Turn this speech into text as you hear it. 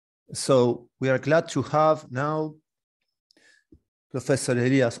So we are glad to have now Professor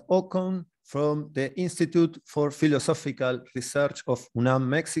Elias Okon from the Institute for Philosophical Research of UNAM,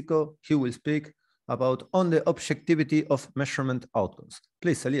 Mexico. He will speak about on the objectivity of measurement outcomes.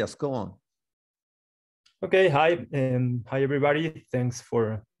 Please, Elias, go on. Okay, hi everybody. Thanks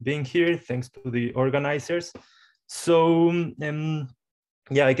for being here. Thanks to the organizers. So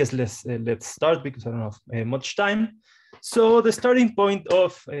yeah, I guess let's start because I don't have much time. So the starting point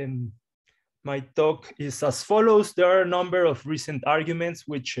of my talk is as follows. There are a number of recent arguments,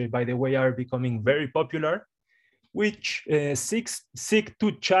 which by the way are becoming very popular, which seek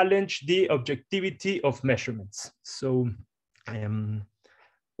to challenge the objectivity of measurements. So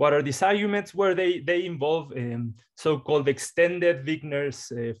what are these arguments? Where they involve so-called extended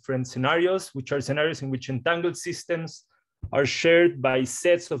Wigner's friend scenarios, which are scenarios in which entangled systems are shared by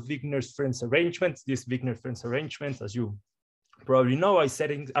sets of Wigner's friends arrangements. These Wigner friends arrangements, as you probably know, are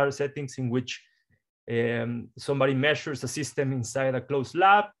settings in which somebody measures a system inside a closed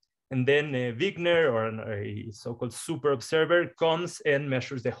lab, and then a Wigner or a so-called super observer comes and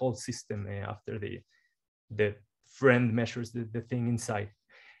measures the whole system after the friend measures the thing inside.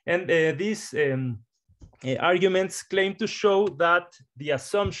 And these arguments claim to show that the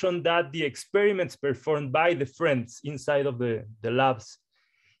assumption that the experiments performed by the friends inside of the labs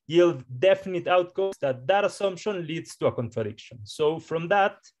yield definite outcomes, that assumption leads to a contradiction. So from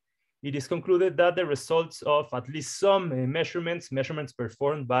that, it is concluded that the results of at least some measurements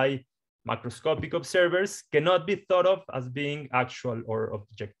performed by macroscopic observers cannot be thought of as being actual or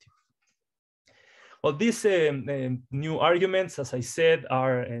objective. Well, these new arguments, as I said,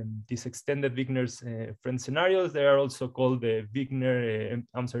 are these extended Wigner's friend scenarios. They are also called the Bell-Wigner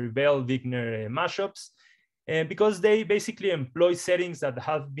mashups, because they basically employ settings that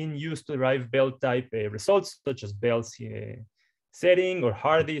have been used to derive Bell-type results, such as Bell's setting or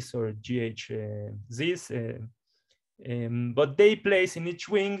Hardy's or GHZ's. But they place in each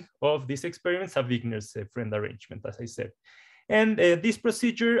wing of these experiments a Wigner's friend arrangement, as I said. And this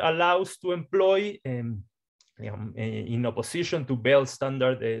procedure allows to employ, in opposition to Bell's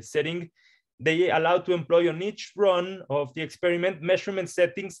standard setting, they allow to employ on each run of the experiment measurement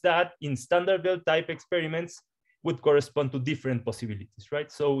settings that in standard Bell type experiments would correspond to different possibilities,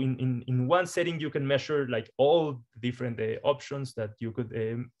 right? So in one setting, you can measure like all different options that you could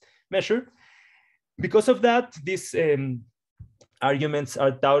measure. Because of that, these arguments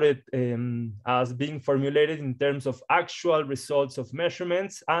are touted as being formulated in terms of actual results of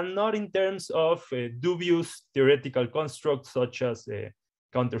measurements and not in terms of dubious theoretical constructs such as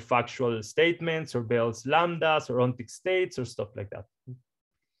counterfactual statements or Bell's lambdas or ontic states or stuff like that.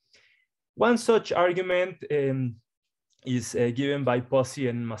 One such argument is given by Pozzi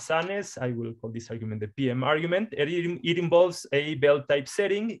and Massanes. I will call this argument the PM argument. It involves a Bell-type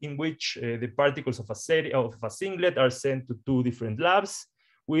setting in which the particles of a singlet are sent to two different labs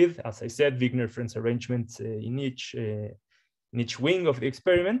with, as I said, Wigner friends arrangements in each wing of the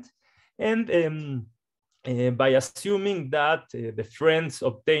experiment. And by assuming that the friends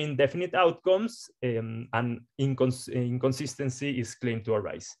obtain definite outcomes, an inconsistency is claimed to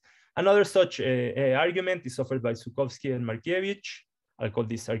arise. Another such argument is offered by Zukowski and Markiewicz. I'll call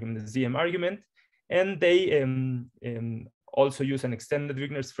this argument the ZM argument. And they also use an extended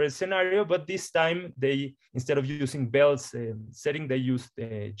Wigner's friend scenario, but this time they, instead of using Bell's setting, they used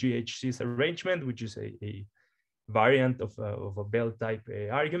GHC's arrangement, which is a variant of a Bell type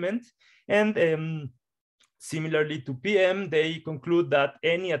argument. And similarly to PM, they conclude that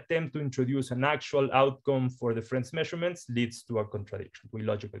any attempt to introduce an actual outcome for the friends measurements leads to a contradiction, to a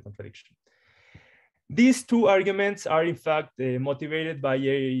logical contradiction. These two arguments are in fact motivated by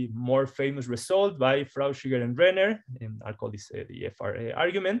a more famous result by Frauschiger and Renner, and I'll call this the FR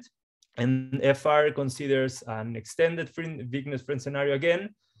argument. And FR considers an extended Wigner's friend scenario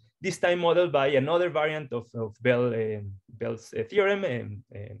again, this time modeled by another variant of Bell's theorem,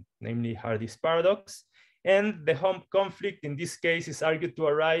 namely Hardy's paradox. And the home conflict in this case is argued to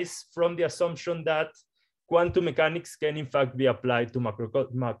arise from the assumption that quantum mechanics can in fact be applied to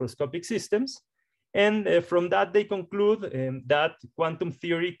macroscopic systems. And from that, they conclude that quantum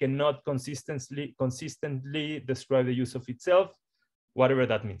theory cannot consistently describe the use of itself, whatever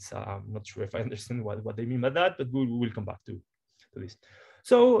that means. I'm not sure if I understand what they mean by that, but we will come back to this.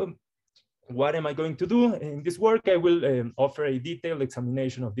 So what am I going to do in this work? I will offer a detailed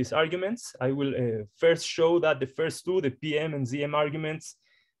examination of these arguments. I will first show that the first two, the PM and ZM arguments,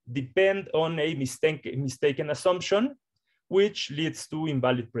 depend on a mistaken assumption, which leads to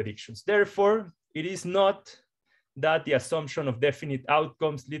invalid predictions. Therefore, it is not that the assumption of definite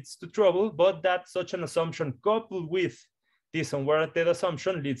outcomes leads to trouble, but that such an assumption coupled with this unwarranted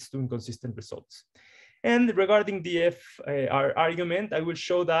assumption leads to inconsistent results. And regarding the FR argument, I will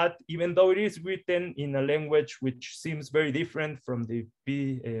show that even though it is written in a language which seems very different from the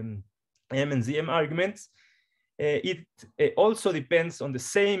PM and ZM arguments, it also depends on the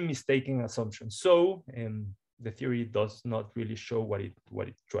same mistaken assumption. So the theory does not really show what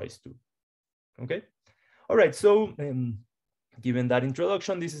it tries to. Okay. All right. So given that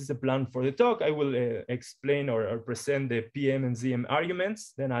introduction, this is the plan for the talk. I will explain or present the PM and ZM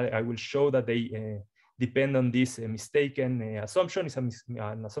arguments. Then I will show that they depend on this mistaken assumption. It's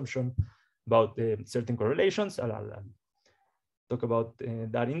an assumption about certain correlations. I'll talk about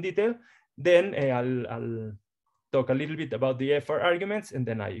that in detail. Then I'll talk a little bit about the FR arguments, and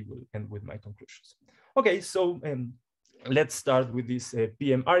then I will end with my conclusions. Okay, so let's start with this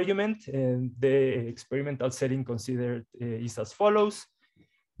PM argument. The experimental setting considered is as follows.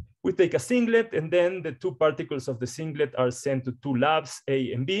 We take a singlet, and then the two particles of the singlet are sent to two labs,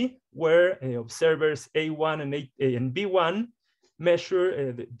 A and B, where observers A1 and B1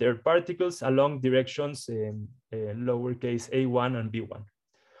 measure their particles along directions lowercase a1 and b1.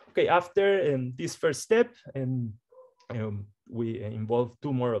 Okay, after this first step, we involve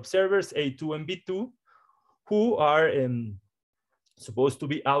two more observers, A2 and B2, who are supposed to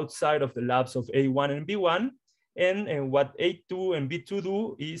be outside of the labs of A1 and B1. And what A2 and B2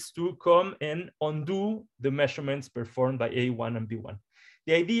 do is to come and undo the measurements performed by A1 and B1.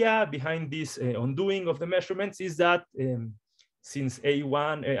 The idea behind this undoing of the measurements is that since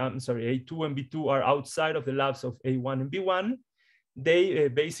A2 and B2 are outside of the labs of A1 and B1, they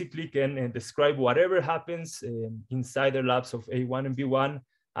basically can describe whatever happens inside the labs of A1 and B1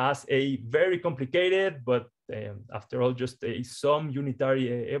 as a very complicated, but after all, just some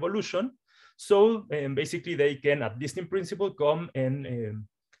unitary evolution. So basically they can, at least in principle, come and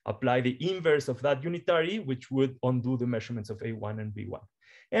apply the inverse of that unitary, which would undo the measurements of A1 and B1.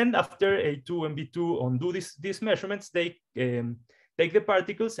 And after A2 and B2 undo these measurements, they take the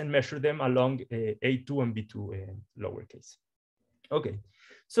particles and measure them along A2 and B2 lowercase. Okay,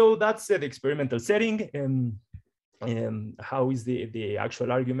 so that's the experimental setting. How is the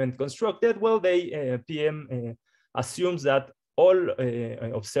actual argument constructed? Well, PM assumes that all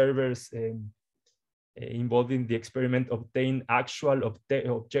observers involved in the experiment obtain actual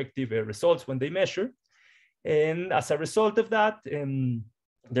objective results when they measure. And as a result of that,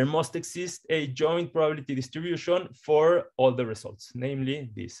 there must exist a joint probability distribution for all the results, namely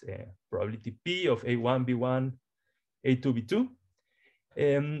this probability P of A1, B1, A2, B2.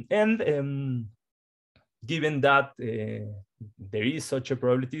 Given that there is such a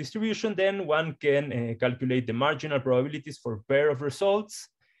probability distribution, then one can calculate the marginal probabilities for a pair of results.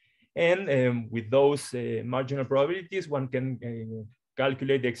 And with those marginal probabilities, one can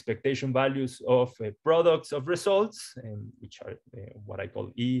calculate the expectation values of products of results, which are what I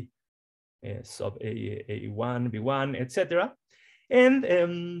call E sub A1, B1, etc.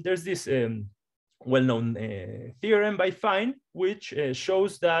 And there's this well-known theorem by Fine, which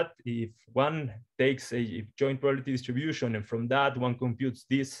shows that if one takes a joint probability distribution and from that one computes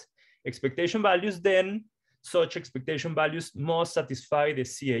these expectation values, then such expectation values must satisfy the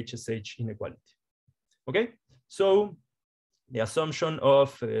CHSH inequality. Okay, so the assumption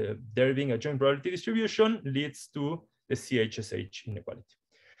of there being a joint probability distribution leads to the CHSH inequality.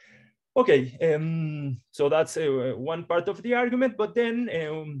 Okay, so that's one part of the argument, but then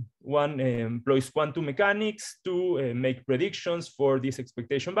one employs quantum mechanics to make predictions for these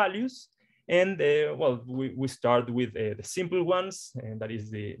expectation values. And well, we start with the simple ones, and that is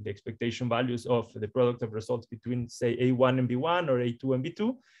the expectation values of the product of results between, say, A1 and B1 or A2 and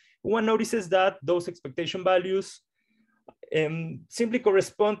B2. One notices that those expectation values simply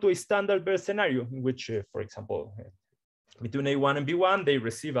correspond to a standard Bell scenario, in which, for example, between A1 and B1, they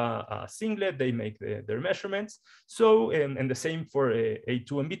receive a singlet, they make their measurements. So, and the same for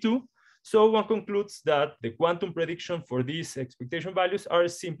A2 and B2. So one concludes that the quantum prediction for these expectation values are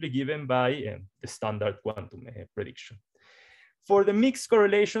simply given by the standard quantum prediction. For the mixed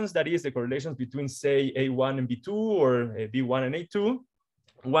correlations, that is the correlations between, say, A1 and B2 or B1 and A2,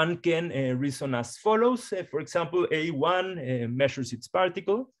 one can reason as follows. For example, A1 measures its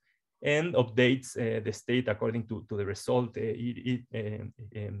particle and updates the state according to the result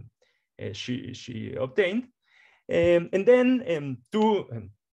she obtained. And then to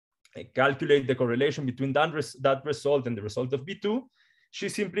calculate the correlation between that result and the result of B2, she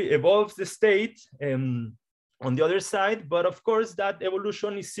simply evolves the state on the other side, but of course that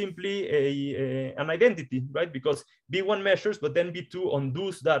evolution is simply an identity, right? Because B1 measures, but then B2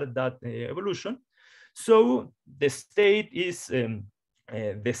 undoes that evolution. So the state is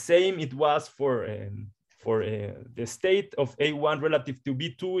the same it was for the state of A1 relative to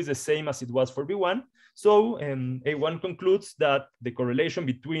B2 is the same as it was for B1. So A1 concludes that the correlation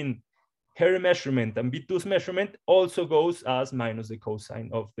between her measurement and B2's measurement also goes as minus the cosine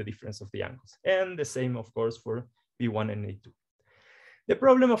of the difference of the angles. And the same, of course, for B1 and A2. The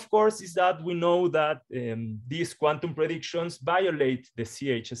problem, of course, is that we know that these quantum predictions violate the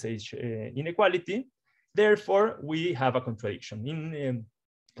CHSH inequality. Therefore, we have a contradiction. In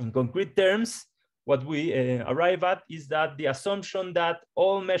concrete terms, what we arrive at is that the assumption that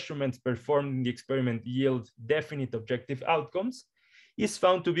all measurements performed in the experiment yield definite objective outcomes is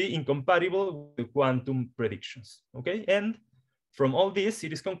found to be incompatible with quantum predictions, okay? And from all this,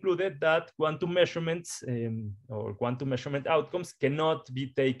 it is concluded that quantum measurements or quantum measurement outcomes cannot be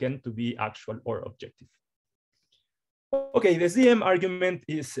taken to be actual or objective. Okay, the ZM argument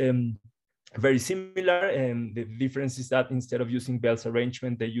is very similar, and the difference is that instead of using Bell's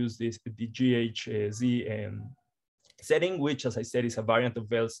arrangement, they use the GHZ setting, which, as I said, is a variant of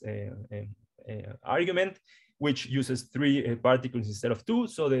Bell's argument, which uses 3 particles instead of 2.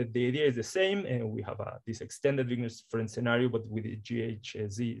 So the idea is the same, and we have this extended Wigner's friend scenario, but with the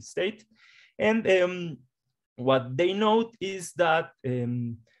GHZ state. And what they note is that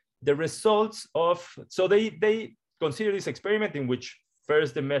the results of, so they consider this experiment in which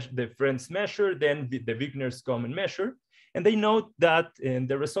first the friends measure, then the Wigner's come and measure. And they note that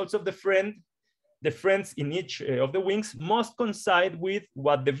the results of the friends in each of the wings must coincide with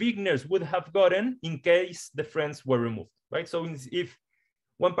what the Wigners would have gotten in case the friends were removed, right? So if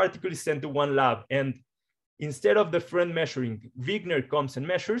one particle is sent to one lab and instead of the friend measuring, Wigner comes and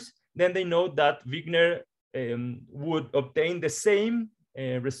measures, then they know that Wigner would obtain the same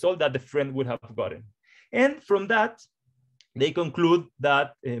result that the friend would have gotten. And from that, they conclude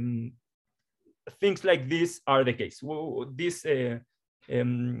that things like this are the case. What this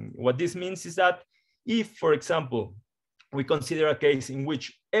means is that if, for example, we consider a case in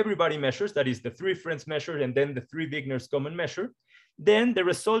which everybody measures, that is the 3 friends measure and then the 3 Wigners come and measure, then the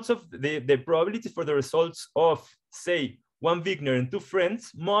results of the probability for the results of, say, 1 Wigner and 2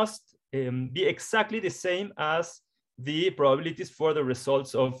 friends must be exactly the same as the probabilities for the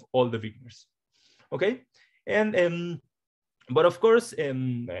results of all the Wigners. Okay, and but of course,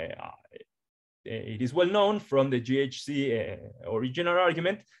 it is well known from the GHZ original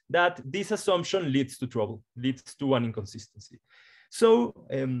argument that this assumption leads to trouble, leads to an inconsistency. So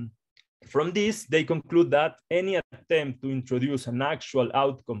from this, they conclude that any attempt to introduce an actual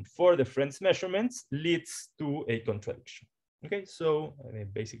outcome for the friends measurements leads to a contradiction. Okay, so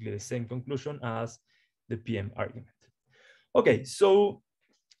basically the same conclusion as the PM argument. Okay, so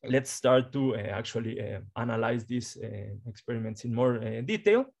let's start to actually analyze these experiments in more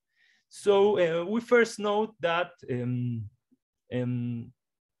detail. So we first note that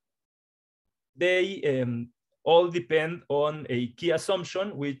they all depend on a key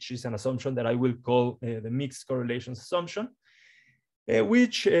assumption, which is an assumption that I will call the mixed correlations assumption,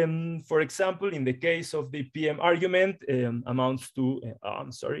 which, for example, in the case of the PM argument, amounts to,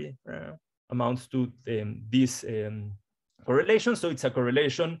 this correlation. So it's a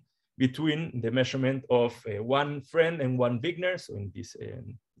correlation between the measurement of 1 friend and 1 Wigner. So in this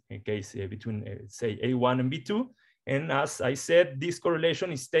case, between, say, A1 and B2. And as I said, this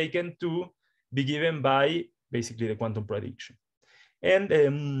correlation is taken to be given by basically the quantum prediction. And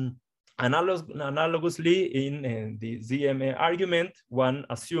analogously, in the ZM argument, one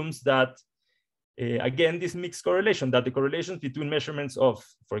assumes that, again, this mixed correlation, that the correlations between measurements of,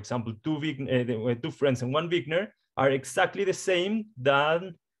 for example, 2 friends and 1 Wigner are exactly the same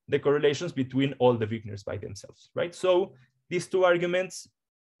than the correlations between all the Wigners by themselves, right? So these 2 arguments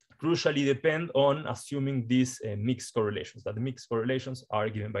crucially depend on assuming these mixed correlations, that the mixed correlations are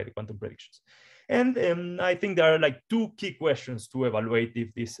given by the quantum predictions. And I think there are like 2 key questions to evaluate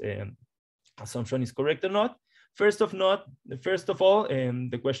if this assumption is correct or not. First of all,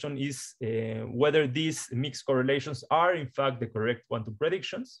 the question is whether these mixed correlations are in fact the correct quantum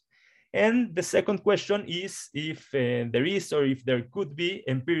predictions. And the second question is if there is or if there could be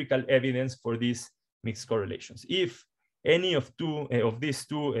empirical evidence for these mixed correlations. If any of these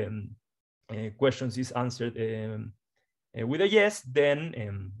two questions is answered with a yes,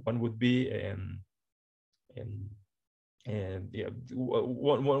 then one would be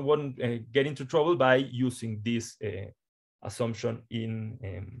get into trouble by using this assumption in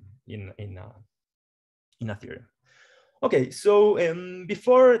a theorem. Okay, so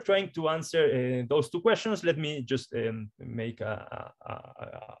before trying to answer those 2 questions, let me just make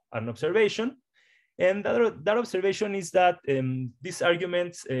an observation. And that observation is that these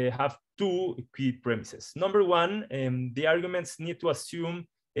arguments have 2 key premises. Number 1, the arguments need to assume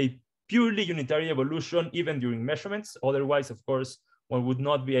a purely unitary evolution even during measurements. Otherwise, of course, one would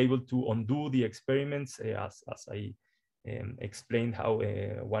not be able to undo the experiments, as I explained how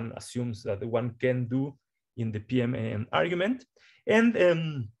one assumes that one can do in the PM argument. And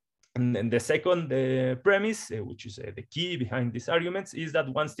the second premise, which is the key behind these arguments, is that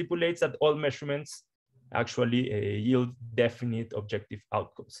one stipulates that all measurements actually yield definite objective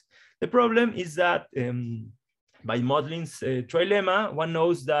outcomes. The problem is that by modeling's trilemma, one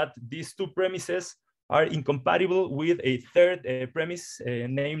knows that these two premises are incompatible with a third premise,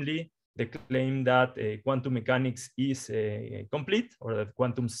 namely the claim that quantum mechanics is complete, or that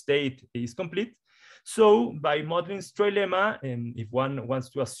quantum state is complete. So by modeling's trilemma, if one wants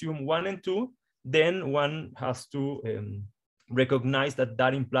to assume 1 and 2, then one has to recognize that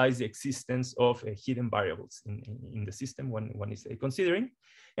that implies the existence of hidden variables in the system one is considering.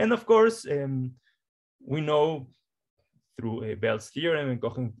 And of course, we know through Bell's theorem and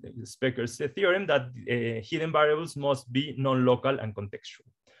Cohen-Specker's theorem that hidden variables must be non-local and contextual.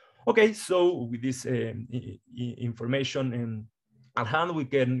 Okay, so with this information at hand, we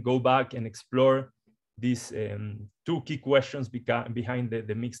can go back and explore these two key questions behind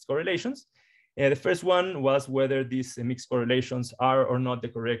the mixed correlations. The first one was whether these mixed correlations are or not the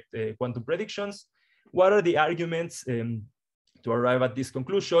correct quantum predictions. What are the arguments to arrive at this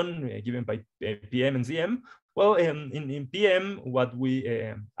conclusion given by PM and ZM? Well, in PM, what we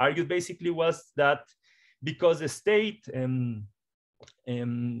argued basically was that because the state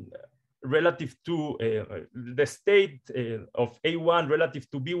relative to the state of A1 relative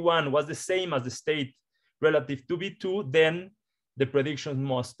to B1 was the same as the state relative to B2, then the predictions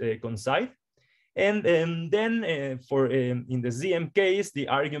must coincide. And then for in the ZM case, the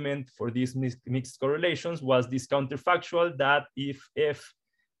argument for these mixed correlations was this counterfactual that if F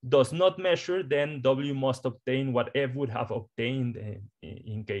does not measure, then W must obtain what F would have obtained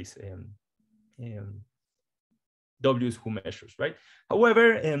in case W is who measures, right?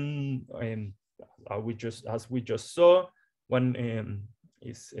 However, as we just saw, one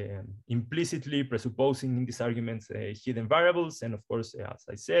is implicitly presupposing in these arguments hidden variables. And of course, as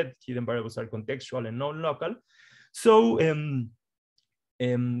I said, hidden variables are contextual and non-local. So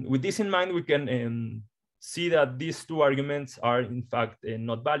with this in mind, we can see that these two arguments are in fact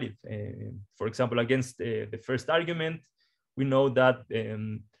not valid. For example, against the first argument, we know that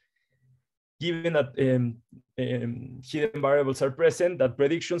given that hidden variables are present, that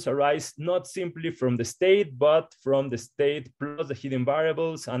predictions arise not simply from the state, but from the state plus the hidden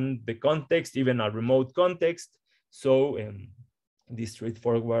variables and the context, even a remote context. So this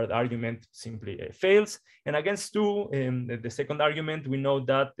straightforward argument simply fails. And against two, the second argument, we know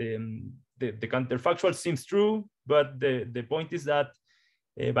that the counterfactual seems true, but the point is that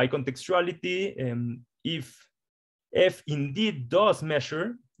by contextuality, if F indeed does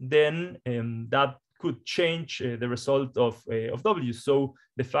measure, then that could change the result of W. So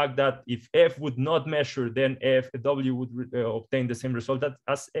the fact that if F would not measure, then W would obtain the same result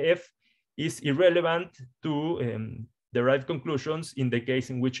as F is irrelevant to derive conclusions in the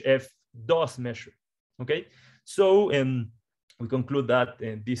case in which F does measure. Okay, so we conclude that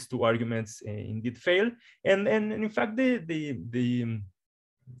these two arguments indeed fail, and in fact the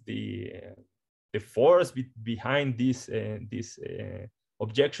force behind these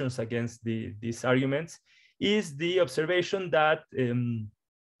objections against these arguments is the observation that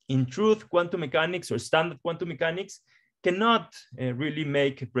in truth, quantum mechanics or standard quantum mechanics cannot really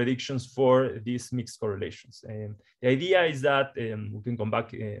make predictions for these mixed correlations. The idea is that, we can come back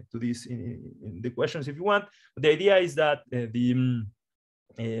to this in the questions if you want, but the idea is that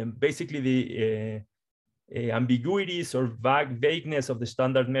basically the ambiguities or vagueness of the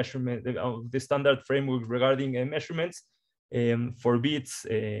standard measurement, of the standard framework regarding measurements forbids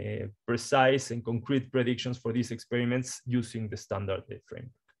precise and concrete predictions for these experiments using the standard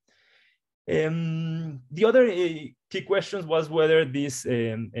framework. The other key questions was whether these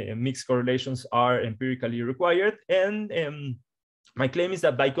mixed correlations are empirically required. And my claim is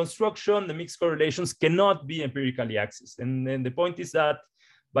that by construction, the mixed correlations cannot be empirically accessed. And then the point is that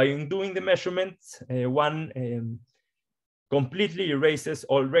by undoing the measurements, one completely erases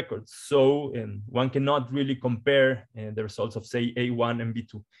all records. So one cannot really compare the results of, say, A1 and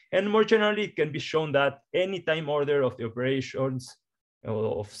B2. And more generally, it can be shown that any time order of the operations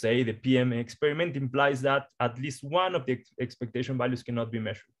of, say, the PM experiment implies that at least one of the expectation values cannot be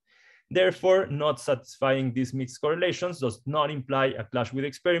measured. Therefore, not satisfying these mixed correlations does not imply a clash with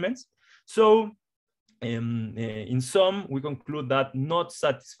experiments. So in sum, we conclude that not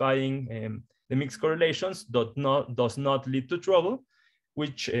satisfying the mixed correlations does not lead to trouble,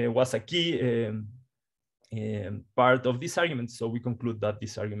 which was a key part of these arguments. So we conclude that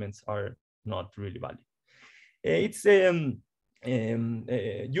these arguments are not really valid. It's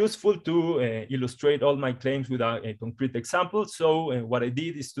useful to illustrate all my claims with a concrete example. So what I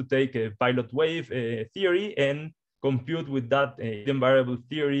did is to take a pilot wave theory and compute with that hidden variable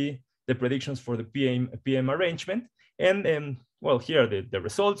theory the predictions for the PM arrangement. And well, here are the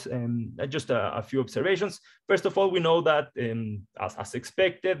results, and just a few observations. First of all, we know that as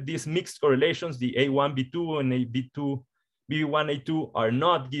expected, these mixed correlations, the A1, B2 and B2, B1, A2 are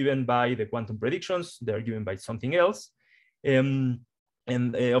not given by the quantum predictions. They're given by something else.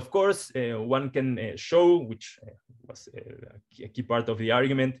 Of course, one can show, which was a key part of the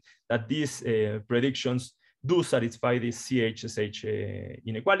argument, that these predictions do satisfy this CH-SH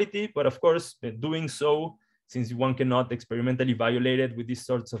inequality. But of course, doing so, since one cannot experimentally violate it with these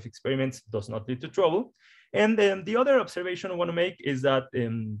sorts of experiments, does not lead to trouble. And the other observation I want to make is that,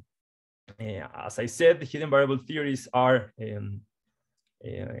 as I said, the hidden variable theories are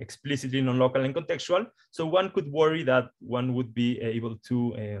explicitly non-local and contextual. So one could worry that one would be able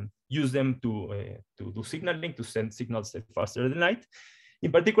to use them to do signaling, to send signals faster than light.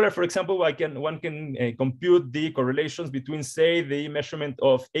 In particular, for example, one can compute the correlations between, say, the measurement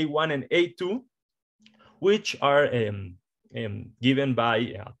of A1 and A2, which are given by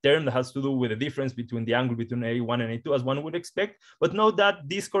a term that has to do with the difference between the angle between A1 and A2, as one would expect. But note that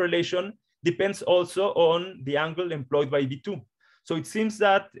this correlation depends also on the angle employed by B2. So it seems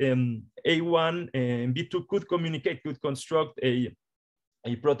that A1 and B2 could communicate, could construct a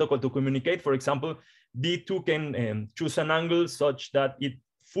protocol to communicate. For example, B2 can choose an angle such that it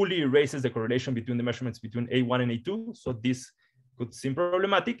fully erases the correlation between the measurements between A1 and A2. So this could seem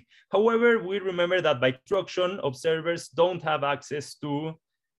problematic. However, we remember that by construction, observers don't have access to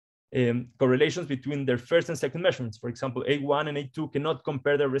correlations between their first and second measurements. For example, A1 and A2 cannot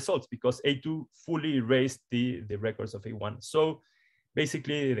compare their results because A2 fully erased the records of A1. So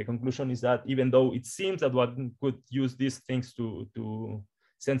basically, the conclusion is that even though it seems that one could use these things to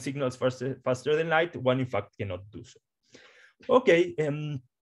send signals faster than light, one in fact cannot do so. Okay,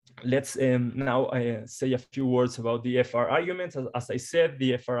 let's now say a few words about the FR arguments. As I said,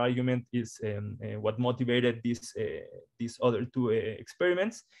 the FR argument is what motivated these other two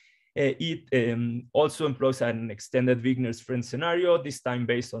experiments. It also employs an extended Wigner's friend scenario, this time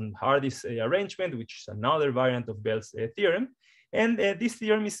based on Hardy's arrangement, which is another variant of Bell's theorem. And this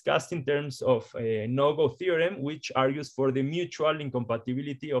theorem is cast in terms of a no-go theorem, which argues for the mutual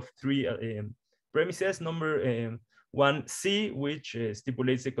incompatibility of three premises. Number one, C, which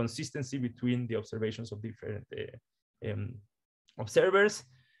stipulates the consistency between the observations of different observers.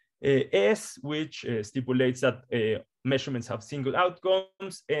 S, which stipulates that measurements have single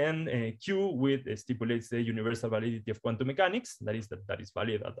outcomes, and Q, which stipulates the universal validity of quantum mechanics, that is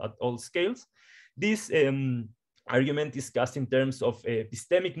valid at all scales. This argument is cast in terms of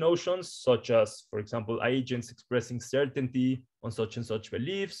epistemic notions, such as, for example, agents expressing certainty on such and such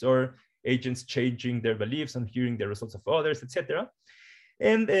beliefs, or agents changing their beliefs on hearing the results of others, etc.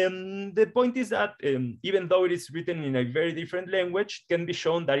 And the point is that even though it is written in a very different language, it can be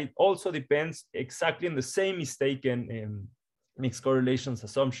shown that it also depends exactly on the same mistaken mixed correlations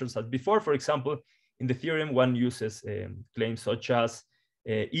assumptions as before. For example, in the theorem, one uses claims such as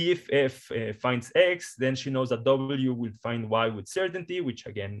if F finds X, then she knows that W will find Y with certainty, which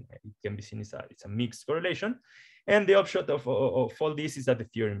again, it can be seen as it's a mixed correlation. And the upshot of all this is that the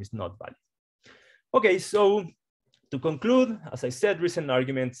theorem is not valid. Okay, so to conclude, as I said, recent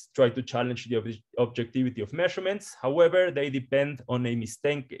arguments try to challenge the objectivity of measurements. However, they depend on a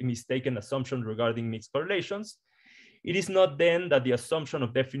mistaken assumption regarding mixed correlations. It is not then that the assumption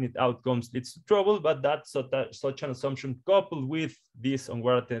of definite outcomes leads to trouble, but that such an assumption coupled with this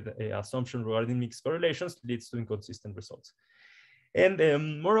unwarranted assumption regarding mixed correlations leads to inconsistent results.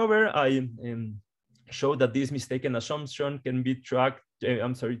 And moreover, I showed that this mistaken assumption can be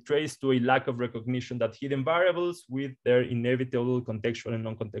traced to a lack of recognition that hidden variables with their inevitable contextual and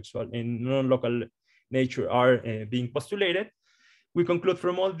non-contextual and non-local nature are being postulated. We conclude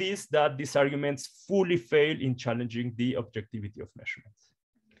from all this that these arguments fully fail in challenging the objectivity of measurements.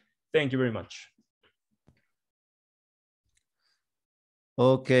 Thank you very much.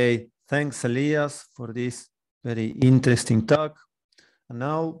 Okay, thanks, Elias, for this very interesting talk. And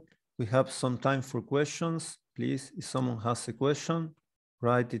now we have some time for questions. Please, if someone has a question,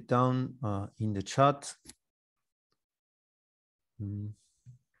 write it down in the chat.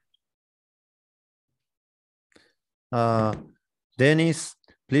 Dennis,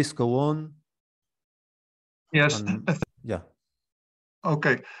 please go on. Yes. Yeah.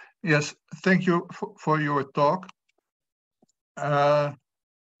 Okay. Yes. Thank you for your talk.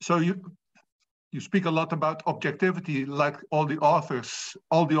 So you speak a lot about objectivity, like all the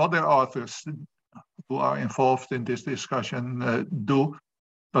other authors who are involved in this discussion do.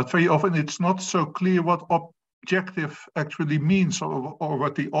 But very often it's not so clear what objective actually means or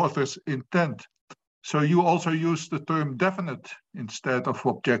what the authors intend. So you also use the term definite instead of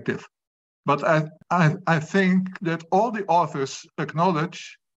objective. But I think that all the authors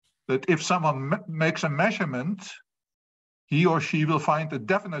acknowledge that if someone makes a measurement, he or she will find a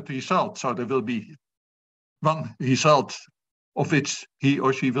definite result. So there will be one result of which he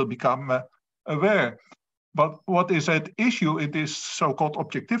or she will become aware. But what is at issue in this so-called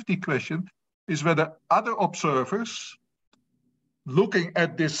objectivity question is whether other observers looking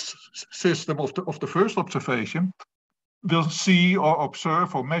at this system of the first observation will see or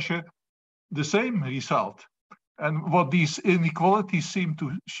observe or measure the same result. And what these inequalities seem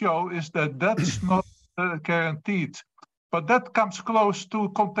to show is that that's not guaranteed. But that comes close to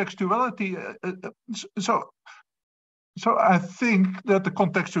contextuality. So I think that the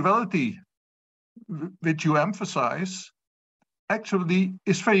contextuality which you emphasize actually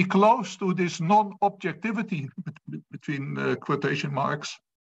is very close to this non-objectivity between quotation marks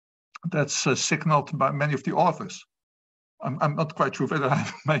that's signaled by many of the authors. I'm not quite sure whether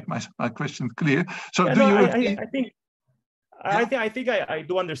I've made my question clear. So yeah, do no, you? I think I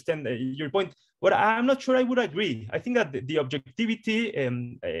do understand your point, but I'm not sure I would agree. I think that the objectivity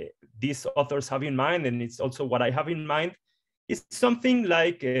these authors have in mind, and it's also what I have in mind, is something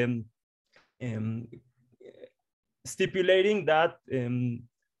like stipulating that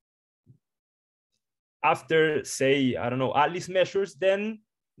after, say, I don't know, Alice measures, then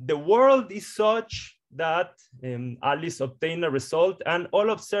the world is such that Alice obtained a result and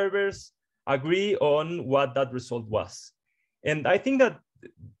all observers agree on what that result was. And I think that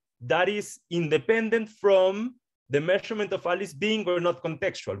that is independent from the measurement of Alice being or not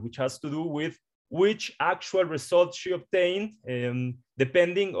contextual, which has to do with which actual result she obtained,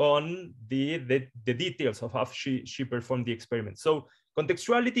 depending on the details of how she performed the experiment. So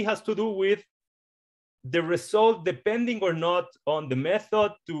contextuality has to do with the result depending or not on the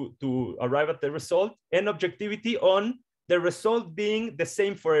method to arrive at the result, and objectivity on the result being the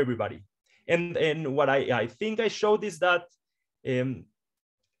same for everybody. And what I think I showed is that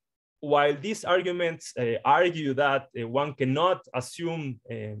while these arguments argue that one cannot assume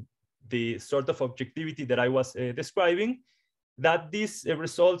the sort of objectivity that I was describing, that these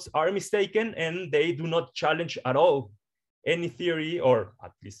results are mistaken and they do not challenge at all any theory, or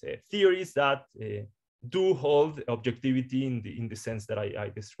at least theories that do hold objectivity in the sense that I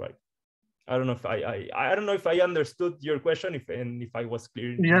described. I don't know if I don't know if I understood your question, if I was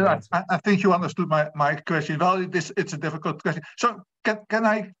clear. Yeah, I think you understood my question. Well, it's a difficult question. So can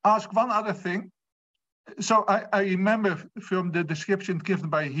I ask one other thing? So I remember from the description given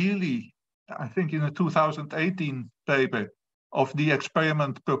by Healy, I think in a 2018 paper, of the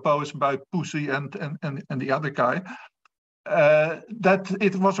experiment proposed by Pussy and the other guy, that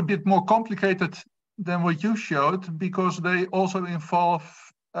it was a bit more complicated than what you showed, because they also involve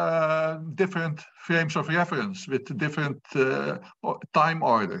different frames of reference with different time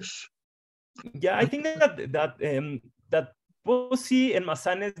orders. Yeah, I think that Pussy and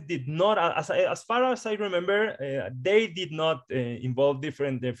Massanes did not, as far as I remember, they did not involve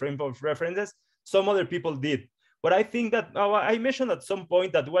different frames of references. Some other people did. But I think that I mentioned at some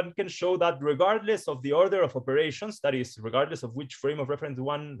point that one can show that regardless of the order of operations, that is, regardless of which frame of reference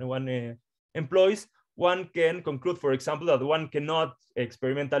one employs, one can conclude, for example, that one cannot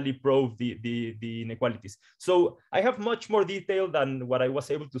experimentally prove the inequalities. So I have much more detail than what I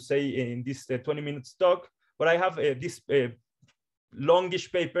was able to say in this 20 minutes talk, but I have this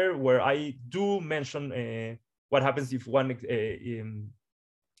longish paper where I do mention what happens if one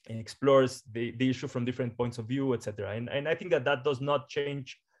explores the issue from different points of view, etc. And I think that does not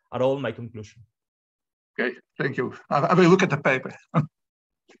change at all my conclusion. Okay, thank you. I will look at the paper.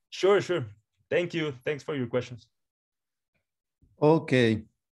 Sure. Thank you. Thanks for your questions. Okay.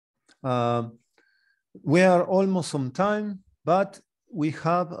 We are almost on time, but we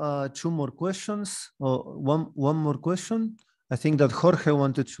have 2 more questions, or one more question. I think that Jorge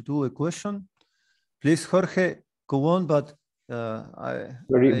wanted to do a question. Please, Jorge, go on, but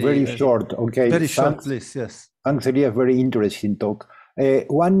very short. Okay. Very short, please. Yes. Thanks, Elias. Very interesting talk.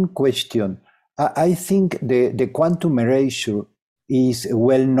 One question. I think the quantum erasure is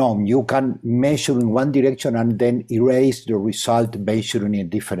well known. You can measure in one direction and then erase the result measuring a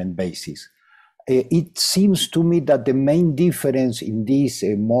different basis. It seems to me that the main difference in this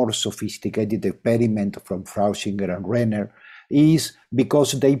more sophisticated experiment from Frausinger and Renner is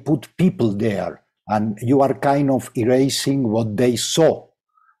because they put people there, and you are kind of erasing what they saw.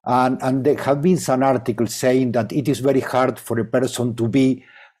 And there have been some articles saying that it is very hard for a person to be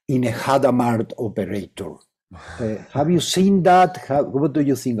in a Hadamard operator. Have you seen that? What do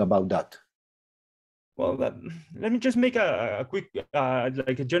you think about that? Well, let me just make a quick,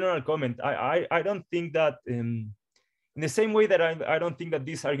 like a general comment. I don't think that, in the same way that I don't think that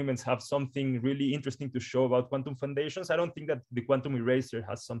these arguments have something really interesting to show about quantum foundations, I don't think that the quantum eraser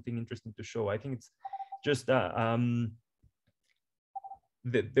has something interesting to show. I think it's just the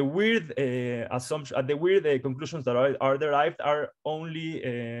weird assumption, the weird conclusions that are derived are only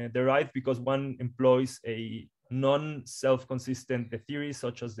derived because one employs a non-self-consistent theory,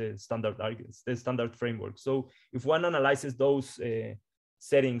 such as the standard arguments, the standard framework. So if one analyzes those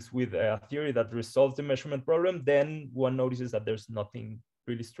settings with a theory that resolves the measurement problem, then one notices that there's nothing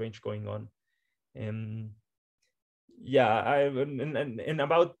really strange going on. Yeah, and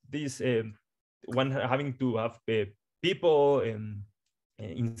about this, one having to have people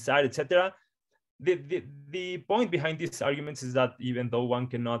inside, etc. The point behind these arguments is that even though one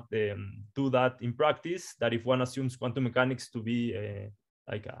cannot do that in practice, that if one assumes quantum mechanics to be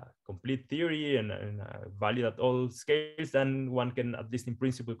like a complete theory and valid at all scales, then one can at least in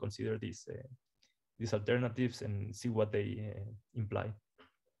principle consider these alternatives and see what they imply.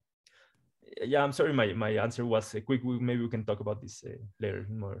 Yeah, I'm sorry, my answer was quick. Maybe we can talk about this later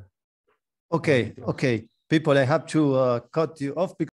more. Okay, people, I have to cut you off because